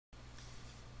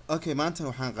Okay, maanta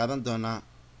waxaan qaadan doonaa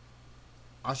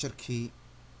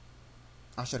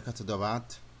casharka toddobaad,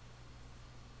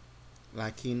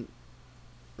 laakiin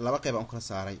laba qayb aan kala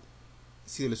saaray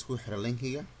sida la isku xiro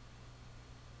linkiga.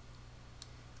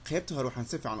 qaybta hore waxaan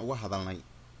si fiican uga hadalnay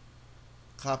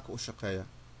qaabka u shaqeeya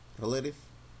relative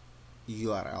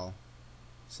URL,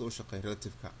 sida u shaqeeya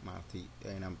relative-ka maaragtay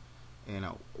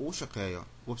uu shaqeeyo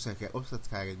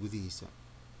website-kaaga gudihiisa.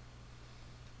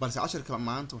 balse casharka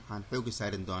maanta waxaan xooga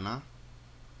saarin doonaa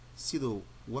siduu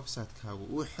website-kaagu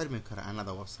uu xirmi karo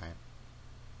another website.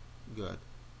 Good.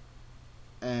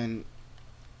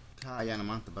 ka ayaana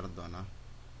maanta baran doonaa.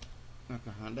 marka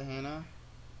waxaan dhahaynaa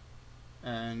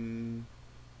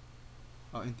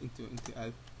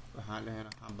waxaan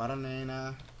baranaynaa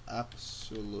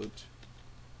absolute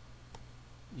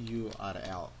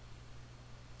URL.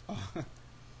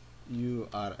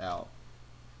 URL.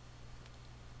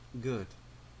 Good.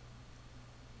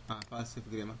 File save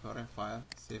geliya marka hore, file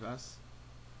save as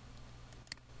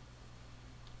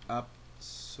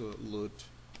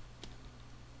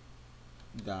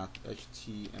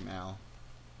absolute.html.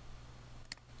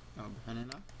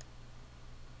 bixinayna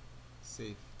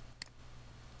save.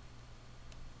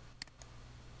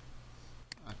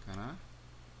 akana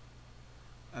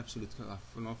absolute ka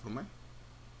noo furmay.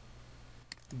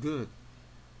 Good.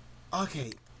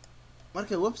 Okay,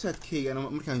 marka website-kayga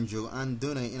markaan joogo aan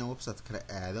doonayo inaan website kale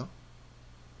aado,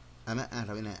 ama aan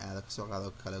rabo inaan aado kasoo qaado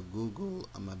kale Google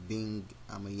ama Bing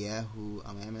ama Yahoo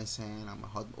ama MSN ama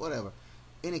whatever,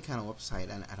 any kind of website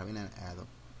aan rabo inaan aado,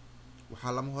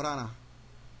 waxaa lama horaan ah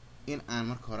in aan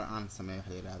marka hore aan sameeyo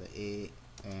waxa la yiraahdo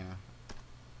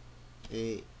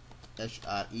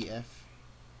href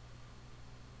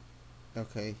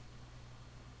okay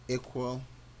equal.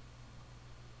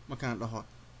 markaan dhaho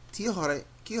kii hore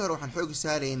waxaan xooga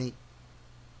saaraynay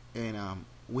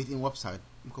within website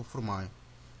markuu furmaayo.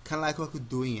 kan laakiin waa ku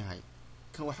duwan yahay.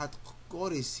 kan waxaad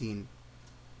qoraysiin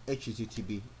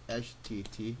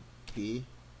http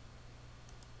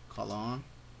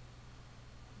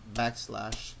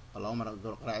laba mar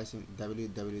qaracaysiin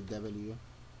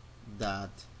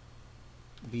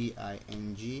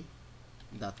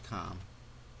www.bing.com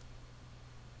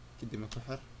kadibna ku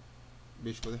xir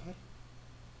beeshkooda xir.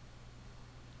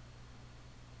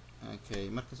 okay,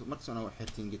 markaasna waa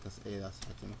xirtiin gitaas ayadaas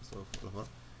xirtiin. markaas oo la furo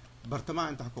bartamaha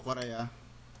inta ku qorayaa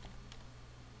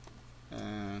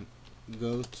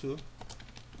go to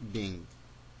Bing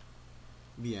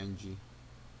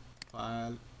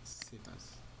file save.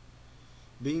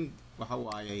 Bing waxa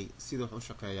waayay sida wax u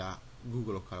shaqeeyaa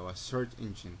Google oo kale, waa search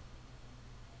engine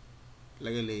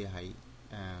laga leeyahay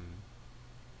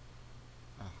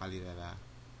waxaa la yidhahdaa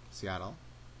Seattle,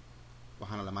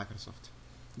 waxaana la Microsoft.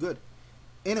 Good.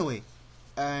 Anyway,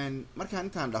 markaan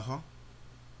intaan dhaho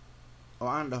oo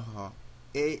aan dhaho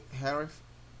href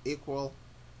equal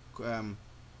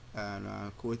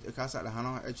kaasaa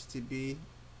dhahano http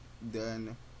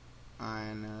then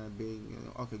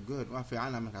okay good, waa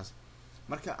fiican markaas.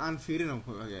 marka aan fiirino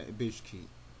pagekii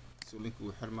si link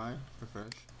uu xirmaayo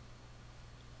refresh,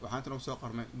 waxaan tan soo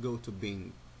qornay go to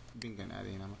Bingan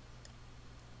aadayna. marka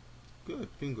good,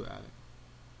 Bingo aaday.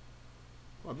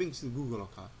 waa Bing sida Google oo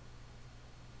kale.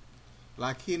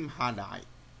 laakiin maxaa dhacay?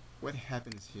 what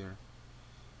happens here?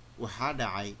 waxaa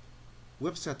dhacay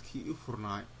website-kii i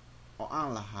furnaay oo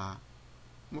aan lahaa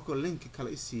markuu linki kale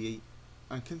i siiyey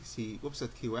aan ka siiyey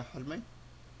website-kii waa xirmay,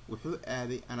 wuxuu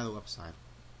aaday another website.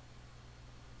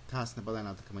 taasna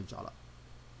badanaa dadka ma jecla.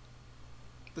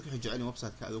 dadka waxay jecel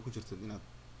website-ka adoo ku jirto inaad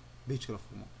page kala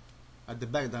furmo. hadda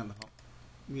baagdaan dhaho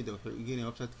mida wuxuu igeynaya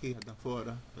website-kii, haddaan forward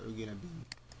ah wuxuu igeynaya Bing.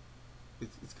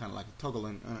 it's kind of like a toggle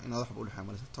in wax u dhaxay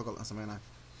marka toggle aan sameynaa.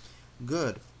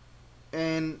 good.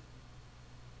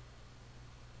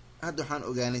 hadda waxaan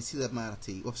ogaanay sida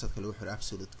maaragtay website-ka lagu xiro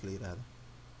absolute kala yiraahdo.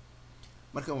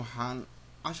 marka waxaan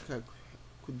casharka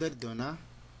ku dari doonaa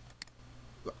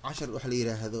cashar waxa la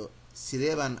yiraahdo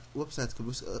sidee baan website-ka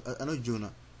anoo joogno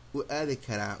u aadi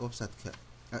karaa website-ka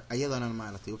ayadoona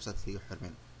maaragtay website-kayga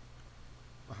xirmin.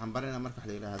 waxaan baranaynaa marka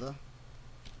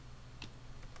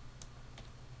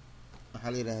waxa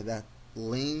la yiraahdaa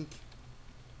link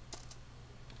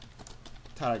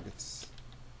targets.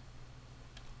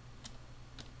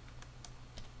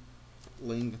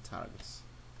 link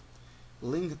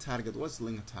target. what's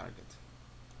link target?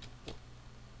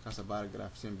 kaasa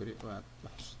paragraph simbri waa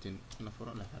baxshitin ina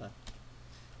furo la xiraa.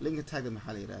 link target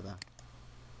maxaa la yiraahdaa?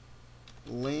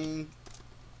 link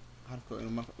harko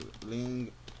inuu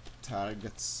link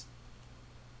targets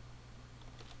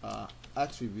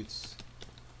attributes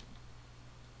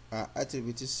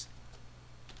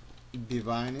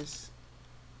defines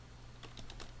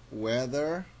whether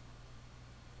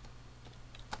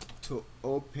to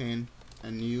open a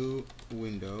new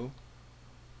window,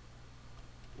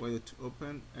 whether to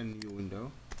open a new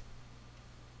window,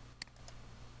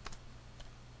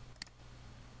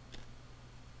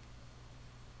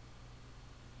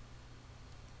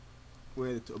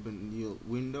 whether to open a new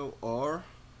window or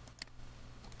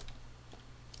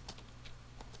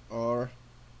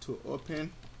to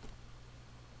open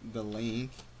the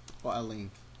link or a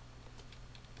link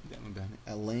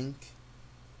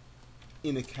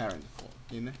in a current form,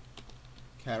 in a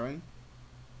current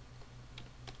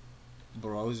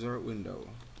browser window.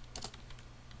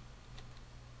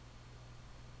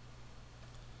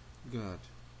 Good.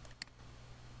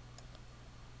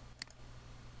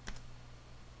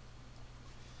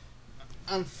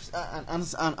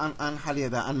 أن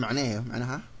حاليا أن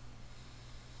معناها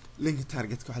لينك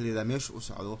تارجت كحاليا ماشي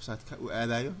وصعد ويب سايت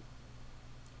وآدايو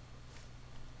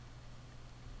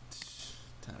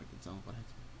تارجت زمان فرحت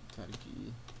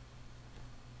تارجي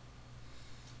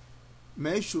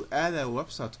ماشي آدا ويب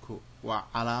سايت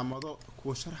وعلامة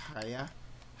كو شرحية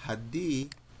هدي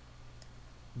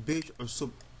بيج عصب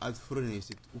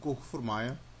أدفرنيست وكو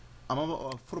فرمايا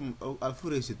أما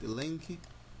أدفرنيست اللينك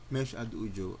ماشي أدو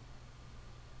جو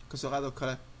kasoo qaado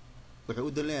kale wuxuu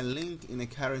u dalinayaa link in a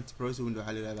current browser window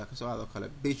waxaa la yidhahdaa kasoo qaado kale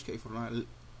pageka ay furnaa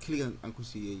keligan aan ku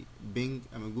siiyey Bing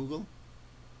ama Google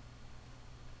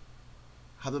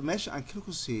hadda meesha aan klik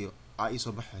ku siiyo aa ii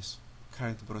soo baxayso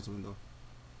current browser window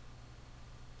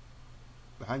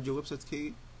waxaan jooga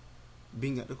website-kayga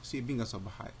Bing aan ku siiyey Bing aan soo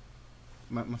baxay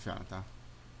ma fiican taa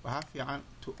waxaa fiican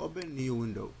to open new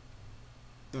window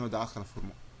inuu daaqad kala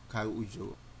furmo kaaga u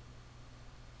joogo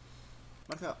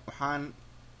marka waxaan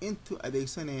intu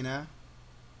adeegsanaynaa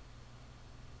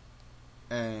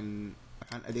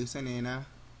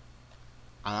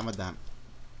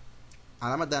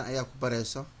calaamadan ayaa ku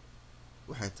barayso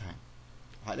waxay tahay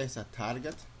waxaa dhehaysaa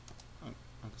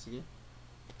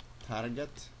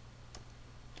target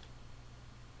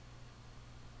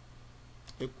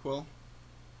equal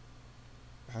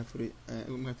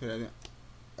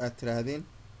aad tirahdeen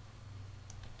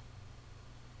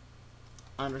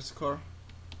underscore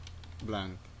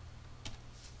blank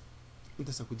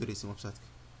intaas ku daraysiin website-ka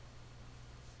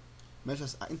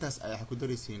meeshaas intaas ayaa ku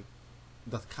daraysiin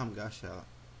 .com gaasheeda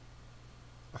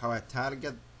waxa waaye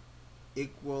target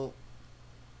equal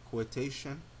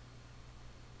quotation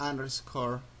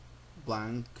underscore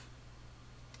blank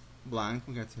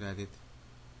markaad tiraahdeed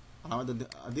calaamada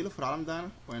haddii la furo calaamadaana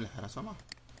waa in la xiraa soo maa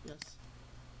yes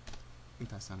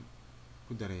intaasaan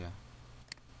ku darayaa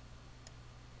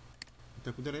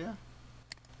intaa ku darayaa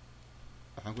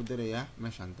waxaan ku darayaa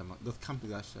meeshaan dambe .com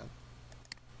gaasheeda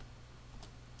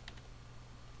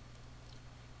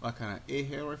waa kana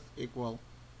ahref equal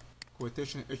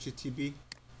quotation http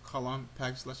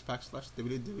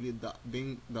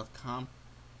 ://www.bing.com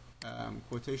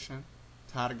quotation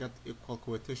target equal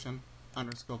quotation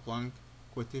underscore blank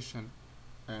quotation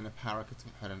and a paragraph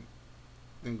xiran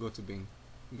then go to Bing.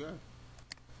 Good.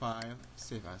 File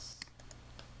save as.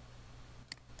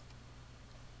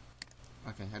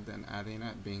 Okay, haddaan aadayna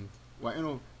Bing waa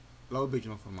inuu laba page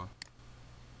ma furmaa.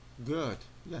 Good.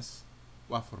 Yes,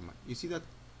 waa furma. You see that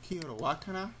kii hore waa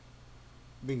kana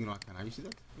Bing waa kana. You see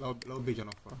that laba page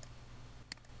no fura.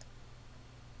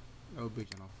 laba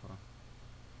page no fura.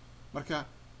 Marka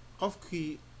qofkii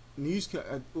newska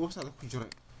website ku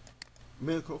jiray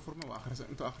mailka u furma waa akhrisan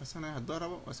intuu akhrisanaya hadduu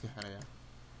rabo waa iska xirayaa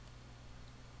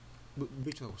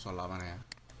page ku soo laabanaya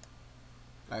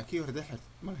laakiin hore dhaxad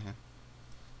ma lahayn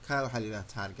ka waxa la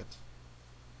yiraahdaa target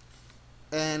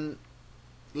and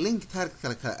link target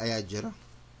kale ayaa jira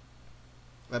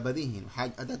waa badihiin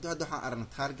hadda waxaan aragna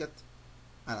target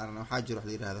aan aragna waxaa jira wax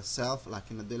la yiraahdo self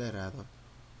laakiin hadii la yiraahdo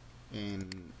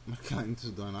marka inta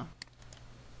doona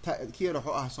kii hore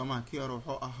wuxuu ahaa Soomaa kii hore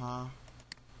wuxuu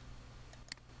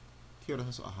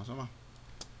ahaa Soomaa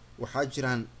waxaa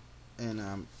jiraan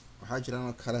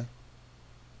oo kale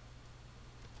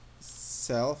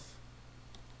self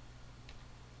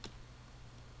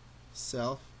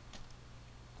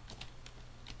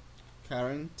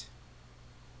current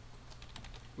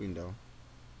window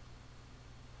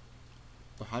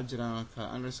waxaa jiraan oo kale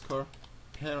underscore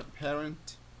parent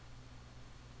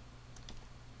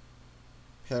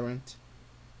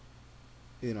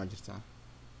idin jirtaa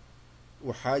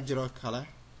waxaa jiro kale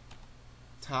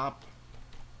tab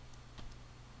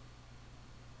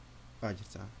waa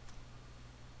jirtaa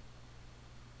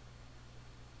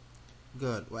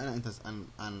good waa inaan intaas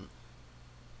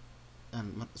aan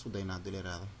mar isku daynaa hadii la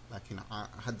yiraahdo laakiin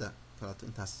hadda kalato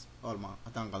intaas olma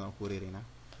haddaan qadan ku wareereynaa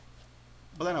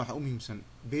badana waxaa u muhiimsan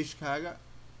page-kaaga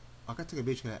waa ka taga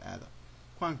page-kaaga aada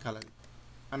kuwan kale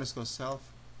underscore self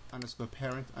underscore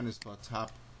parent underscore tab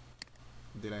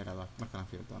hadii la yiraahdo markaan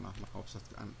fiiri doonaa marka website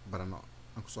aan barano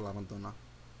aan kusoo laaban doonaa.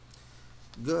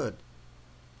 Good.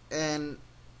 And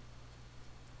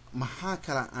maxaa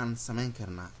kala aan samayn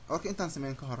karnaa? Okay, intaan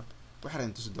samayn ka hor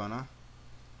waxaan tusi doonaa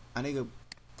aniga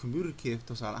computerkeeda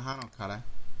tusaale ahaan oo kale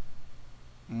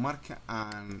marka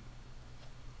aan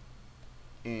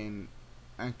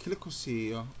click ku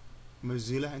siiyo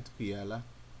Mozilla inta ku yaala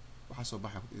waxaa soo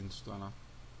baxay idin tusi doonaa.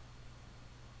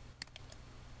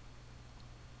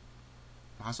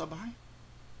 maxaa soo baxay?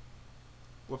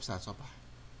 website soo baxay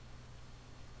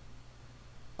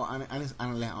oo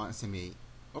aan leh aan sameeyay.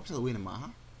 website weyn ma aha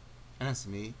anaan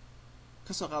sameeyay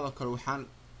ka soo qaado kale waxaan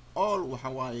all waxa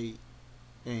waaye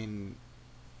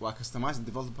waa customized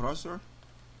developed browser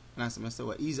anaan sameystay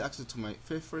waa easy access to my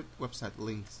favorite website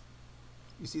links.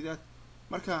 You see that?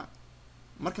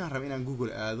 markaan rabo inaan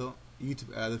Google aado,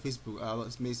 YouTube aado, Facebook aado,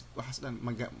 waxaas dhan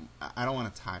I don't want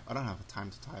to type. I don't have time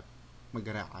to type. ma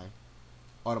garaacayo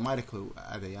automatically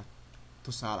aadaya.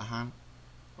 tusaale ahaan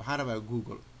waxaan rabaa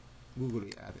Google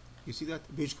i aade. You see that?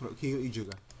 page-kayga ii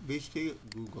jooga. page-kayga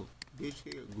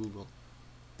Google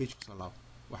page kusoo laabo.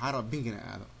 waxaan rabaa Bing inaan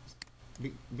aado.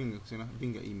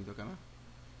 Bing ii mido kana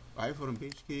waxay furan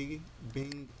page-kaygi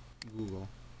Bing Google.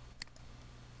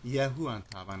 Yahoo aan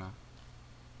taabanaa.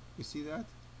 You see that?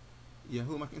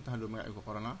 Yahoo marka inta hadhow magacii ku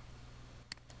qoranaa.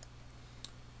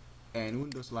 And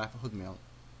Windows Live Hotmail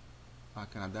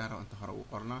kana haddaan rabo inta hore ugu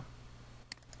qornaa.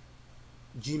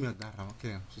 Gmail haddaan rabo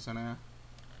kaliyan kusiisanayaa.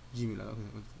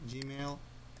 Gmail,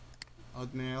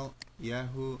 Hotmail,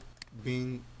 Yahoo,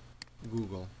 Bing,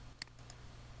 Google.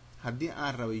 haddii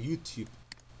aan rabo YouTube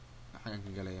waxaan ka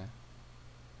galayaa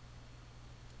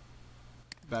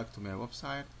back to my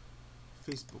website.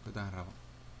 Facebook haddaan rabo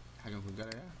xagan ku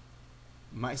galayaa.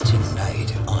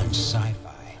 Tonight on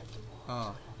Sci-Fi.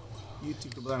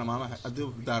 YouTube ka badana maama haddii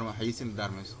daarmo xayeysiin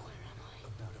daarmayso.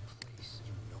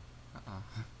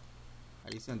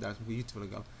 xayeysiin daarmayso YouTube la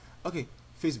galo. Okay,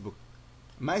 Facebook.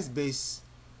 MySpace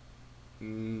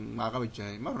ma qaba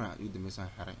jahay marna uu dameysan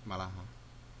xiray malaha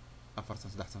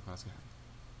 4-3 kala sax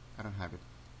aran habit.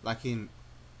 laakiin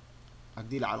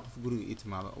haddii la qof guriga ii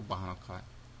timaado u baahan oo kale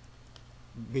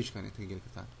page-kan inta geli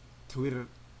kartaa. Twitter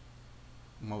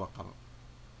ma qabo.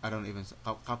 I don't even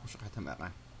qaabku shaqeeyta ma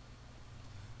aqaan.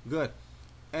 Good.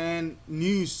 And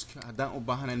news haddaan u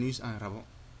baahana news aan rabo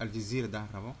Al Jazeera haddaan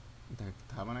rabo inta ka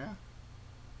taabanaya.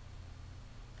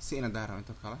 CNN haddaan rabo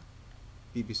inta kale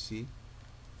BBC,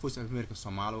 Voice of America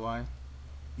Somali waaye,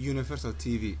 Universal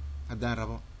TV haddaan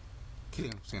rabo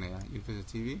kaliyan ku siinaya Universal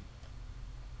TV.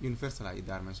 Universal ay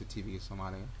daarmayso TV-ga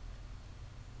Soomaaliga.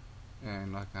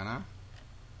 markaana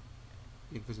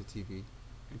Universal TV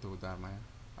inta uu daarmaya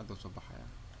hadda soo baxaya.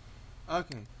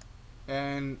 Okay,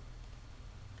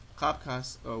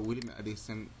 qaabkaas oo weli ma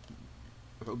adeegsan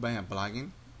wuxuu u baahan yahay plugin.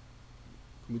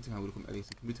 computerka weli kuma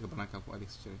adeegsan. computerka banaanka ku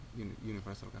adeegsan jiray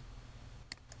Universalka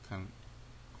kan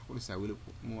ku dhisaa weli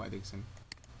ma adeegsan.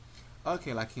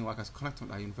 Okay, laakiin waa kaas connect on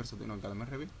Universal inuu galo ma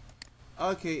rabi.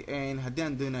 Okay, haddii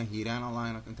aan doonayo hiiraan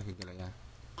online inta ka galayaa.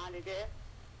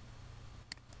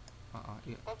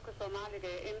 qofka Soomaaliga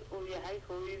in uu yahay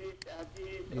hooyadiis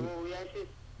aabihiis oo yaashiis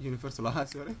Universal aha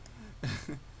sorry.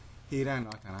 hiiraan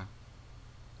waa kana.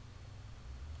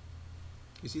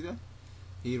 You see that?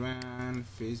 Iran,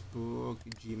 Facebook,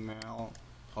 Gmail,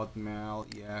 Hotmail,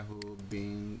 Yahoo,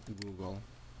 Bing, Google.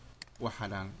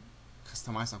 waxaan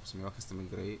customize ku sameeyo custom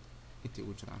gray intii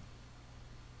ugu jiraan.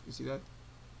 You see that?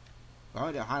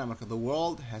 waxaan marka the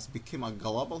world has become a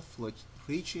global village.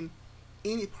 Reaching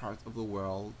any part of the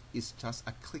world is just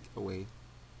a click away.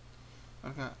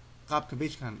 marka qaabka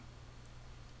page-kan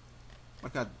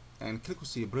markaad click ku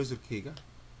siiyo browser-kayga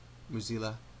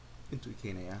Mozilla intuu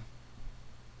keenayaa.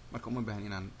 marka uma baahan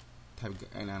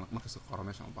inaan markaas qoro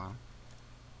meeshan u baahan.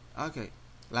 Okay,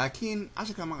 laakiin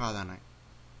casharka ma qaadanay.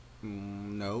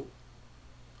 No,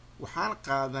 waxaan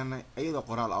qaadanay iyadoo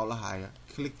qoraal oo lahaya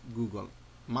click Google.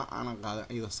 ma aanan qaadan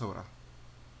iyadoo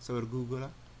sawir Google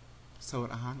sawir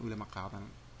ahaan weli ma qaadan.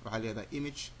 waxaa leedahay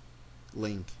image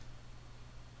link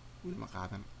weli ma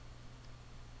qaadan.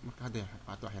 marka hadda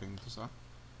wax yar intusaa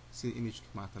sida image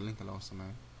maata link loo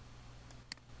sameeyo.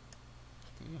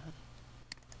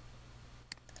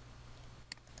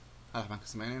 hada baan ka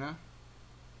sameynaynaa.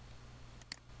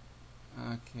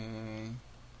 Okay,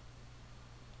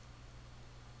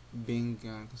 Bing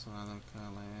ka soo hadalka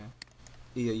le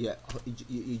iyo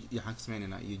waxaan ka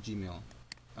sameynaynaa iyo Gmail,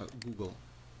 Google.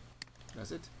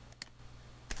 That's it.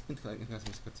 inta kale intaas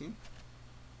ma iskatiin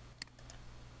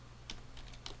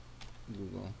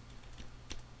Google.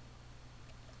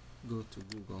 Go to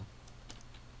Google.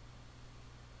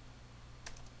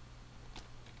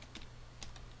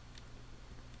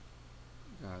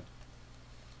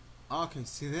 okay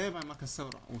sidee baan marka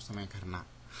sawir u samayn karnaa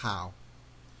how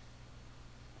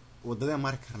wadada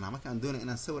mari karnaa marka aan doonayo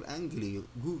inaan sawir aan geliyo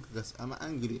google-gaas ama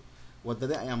aan geliyo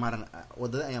wadada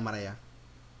ayaa maraya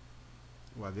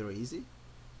waa very easy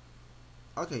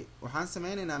okay waxaan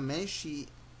sameynaynaa meeshii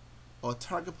oo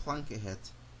target blank ahead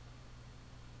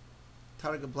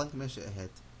meesha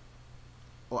ahead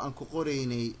oo aan ku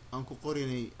qoraynay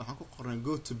waxaan ku qornay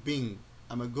go to Bing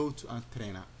ama go to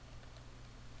trainer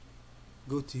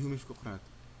go to humish ku qornay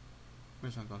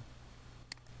meeshaan kale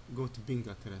go to Bing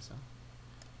ka tiraysa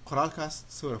qoraalkaas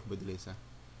sawir ku bedelaysa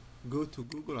go to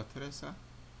Google ka tiraysa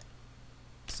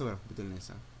sawir ku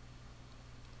bedelaysa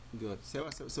good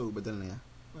sawir bedelnaya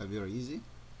waa very easy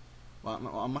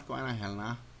waa marka waan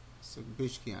helnaa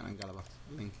page-kii aan galabarto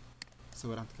link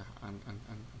sawiranta aan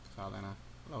ka qaadana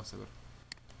laba sawir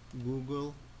Google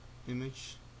image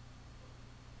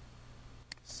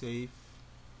save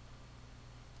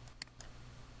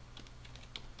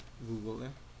Google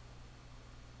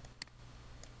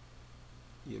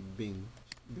iyo Bing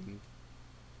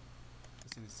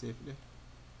isna save deh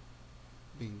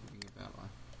Bing baa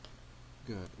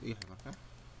good iyo marka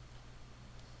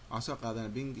waxaan soo qaadana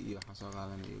Bing iyo waxaan soo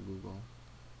qaadana Google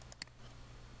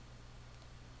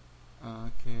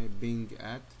okay Bing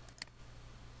ad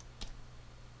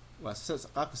waa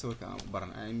qaabka sawirka aan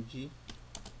baran img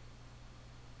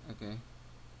okay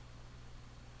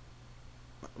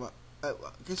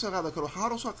ka soo qaada karo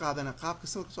waxaan soo qaadana qaabka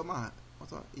sawirka soo maaha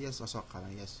yes waa soo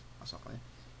qaadana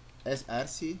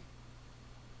src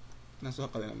na soo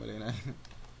qaadana maleena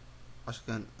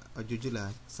ashkan ajujila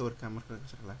sawirka marka ka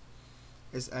shaqla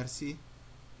src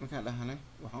markaan dhahnay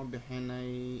waxaan u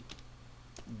bixinay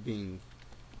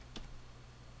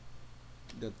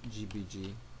bing.gbg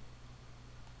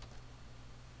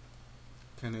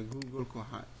kana Google ko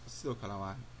waxa sidoo kale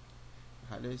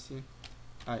waxa dhaysi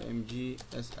img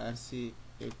src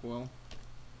equal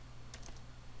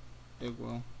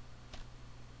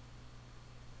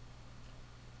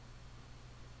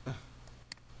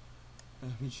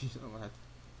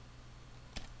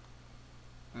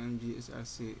img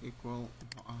src equal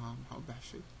maxaa u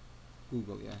baxshay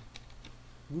Google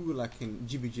Google laakiin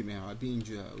gbg ma bng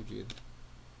ujeeda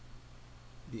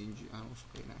bng aan u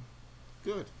shaqeynaa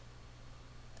good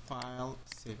file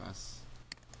save as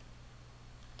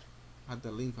hadda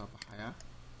linka baxaya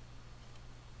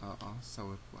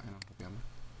sawirku waa inaan hubiyaa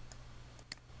marka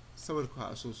sawirku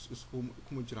isku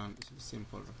kuma jiraan same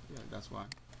folder that's why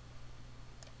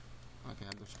okay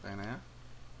hadda shaqeynaya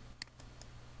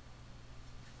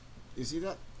you see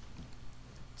that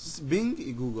Bing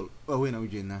iyo Google waa weyn aan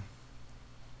ujeednaa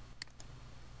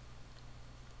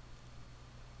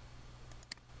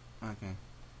okay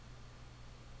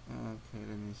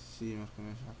let me see marka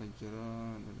meesha waxa jiro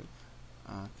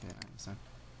okay understand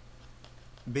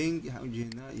Bing waxaan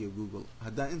ujeednaa iyo Google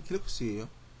haddaan in click siiyo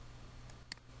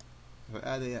wuxuu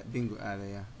aadayaa Bing u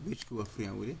aadayaa page-ku waa free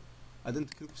aan weli haddaan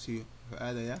click siiyo wuxuu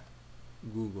aadayaa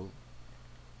Google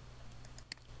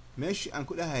meeshii aan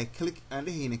ku dhahay click aan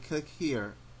dhahayna click here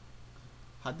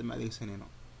hadda ma adeegsanayno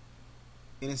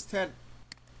instead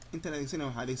intaan adeegsanayna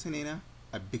waxaan adeegsanaynaa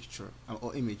a picture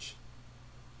or image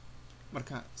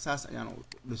marka saas ayaan u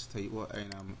dhistay oo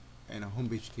ayna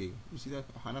homepage-keyga sidaa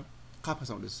waxaana qaabkaas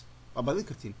aan u dhis waa badin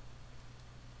kartiin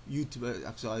YouTube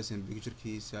actualization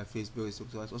picture-kiisa Facebook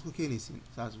isku keenaysiin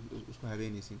saas isku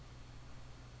habeynaysiin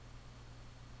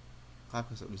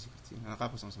qaabkaas u dhisi kartiin ana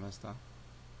qaabkaas aan samaystaa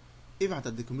even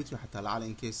hataa the computer hataa lacala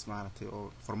in case maaragtay oo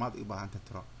formaat u baahan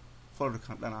tiro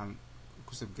folderkan dhan aan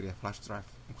ku save gareeya flash drive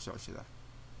aan ku soo ceshadaa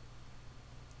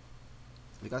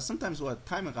because sometimes waa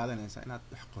time qaadanaysa inaad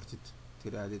wax qortid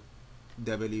tiraadid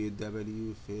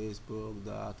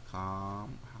www.facebook.com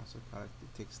waxaasoo kale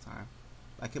it takes time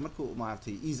laakiin markuu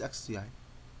maaragtay easy access yahay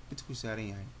inta ku saaran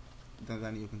yahay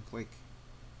then you can click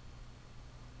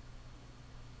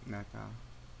marka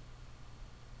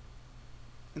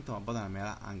inta waa badanaa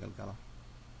meelaha aan galgalo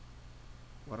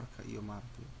wararka iyo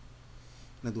maaragtay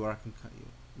networking-ka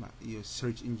iyo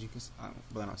search engine-kas aan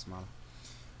badanaa isticmaala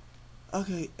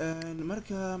okay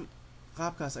marka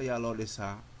qaabkaas ayaa loo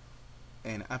dhisaa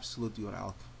absolute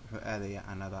URL-ka wuxuu aadayaa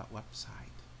another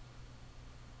website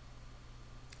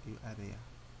ayuu aadayaa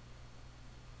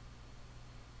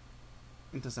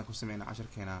intaasaan ku sameynaa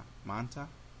casharkeena maanta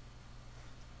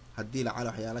haddii lacala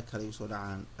waxyaalo kale igu soo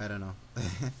dhacaan I don't know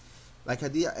like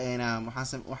haddii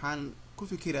waxaan ku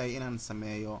fikirayay inaan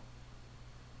sameeyo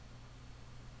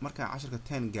markaan casharka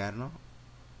 10 gaarno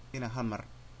inaan hal mar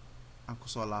aan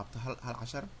kusoo laabto hal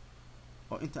cashar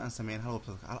oo inta aan sameyn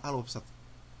hal website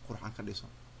qurxan ka dhiso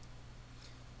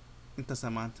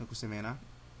intaasaan maanta ku sameynaa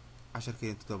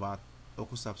casharkeena 7 oo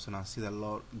ku saabsanaa sida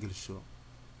loo gelsho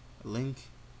link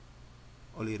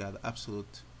oo la yiraahdo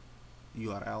absolute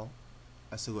URL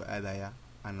asagoo aadaya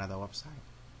another website.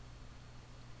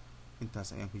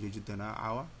 intaas ayaan ku jooji doonaa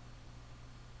caawa.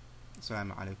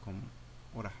 السلام عليكم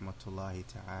ورحمة الله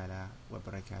تعالى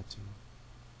وبركاته.